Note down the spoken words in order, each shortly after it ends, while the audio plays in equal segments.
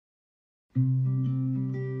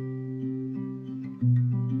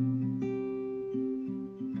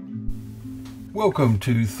Welcome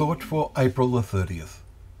to Thought for April the 30th.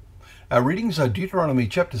 Our readings are Deuteronomy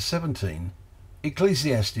chapter 17,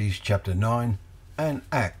 Ecclesiastes chapter 9, and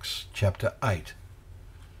Acts chapter 8.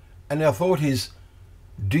 And our thought is,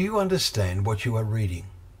 do you understand what you are reading?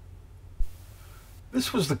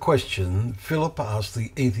 This was the question Philip asked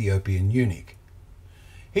the Ethiopian eunuch.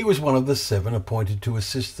 He was one of the 7 appointed to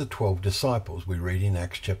assist the 12 disciples, we read in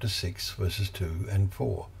Acts chapter 6, verses 2 and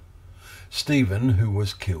 4. Stephen, who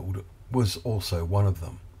was killed, was also one of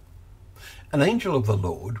them. An angel of the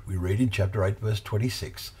Lord, we read in chapter 8 verse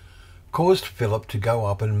 26, caused Philip to go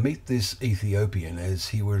up and meet this Ethiopian as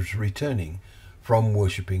he was returning from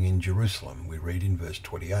worshipping in Jerusalem, we read in verse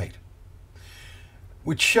 28,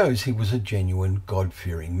 which shows he was a genuine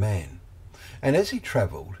God-fearing man. And as he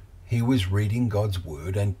travelled, he was reading God's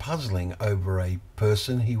word and puzzling over a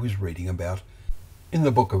person he was reading about in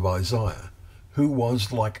the book of Isaiah, who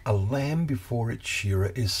was like a lamb before its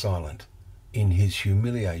shearer is silent. In his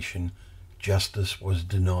humiliation, justice was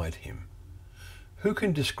denied him. Who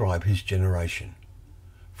can describe his generation?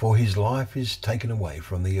 For his life is taken away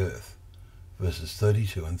from the earth. Verses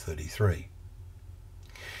 32 and 33.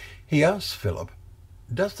 He asks Philip,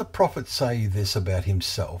 does the prophet say this about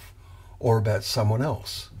himself or about someone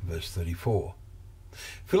else? Verse 34.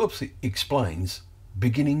 Philip explains,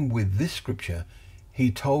 beginning with this scripture, he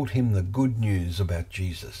told him the good news about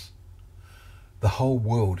Jesus. The whole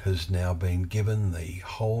world has now been given the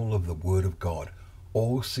whole of the Word of God,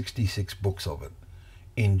 all 66 books of it,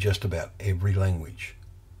 in just about every language.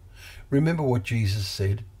 Remember what Jesus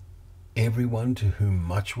said? Everyone to whom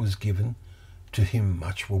much was given, to him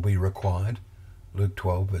much will be required. Luke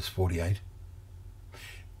 12 verse 48.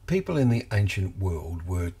 People in the ancient world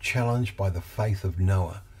were challenged by the faith of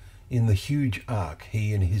Noah in the huge ark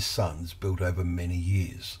he and his sons built over many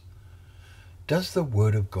years. Does the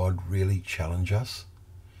Word of God really challenge us?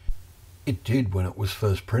 It did when it was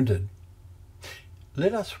first printed.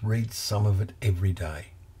 Let us read some of it every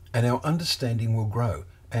day, and our understanding will grow,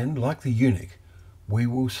 and like the eunuch, we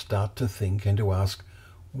will start to think and to ask,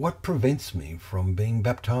 what prevents me from being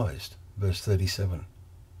baptized? Verse 37.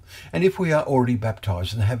 And if we are already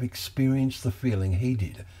baptized and have experienced the feeling he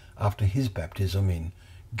did after his baptism in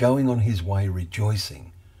going on his way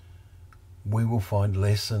rejoicing, we will find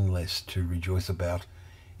less and less to rejoice about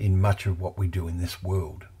in much of what we do in this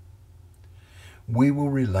world. We will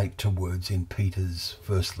relate to words in Peter's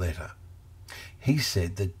first letter. He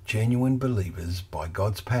said that genuine believers, by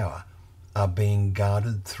God's power, are being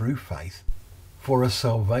guarded through faith for a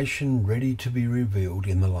salvation ready to be revealed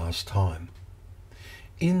in the last time.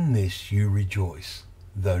 In this you rejoice,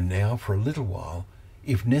 though now for a little while,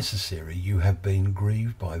 if necessary, you have been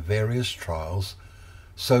grieved by various trials,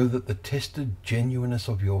 so that the tested genuineness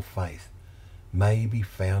of your faith may be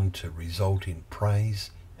found to result in praise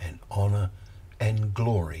and honour and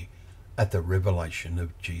glory at the revelation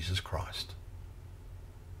of Jesus Christ.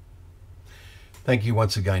 Thank you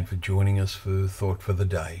once again for joining us for Thought for the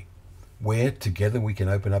Day, where together we can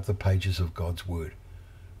open up the pages of God's Word,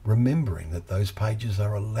 remembering that those pages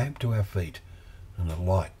are a lamp to our feet and a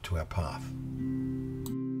light to our path.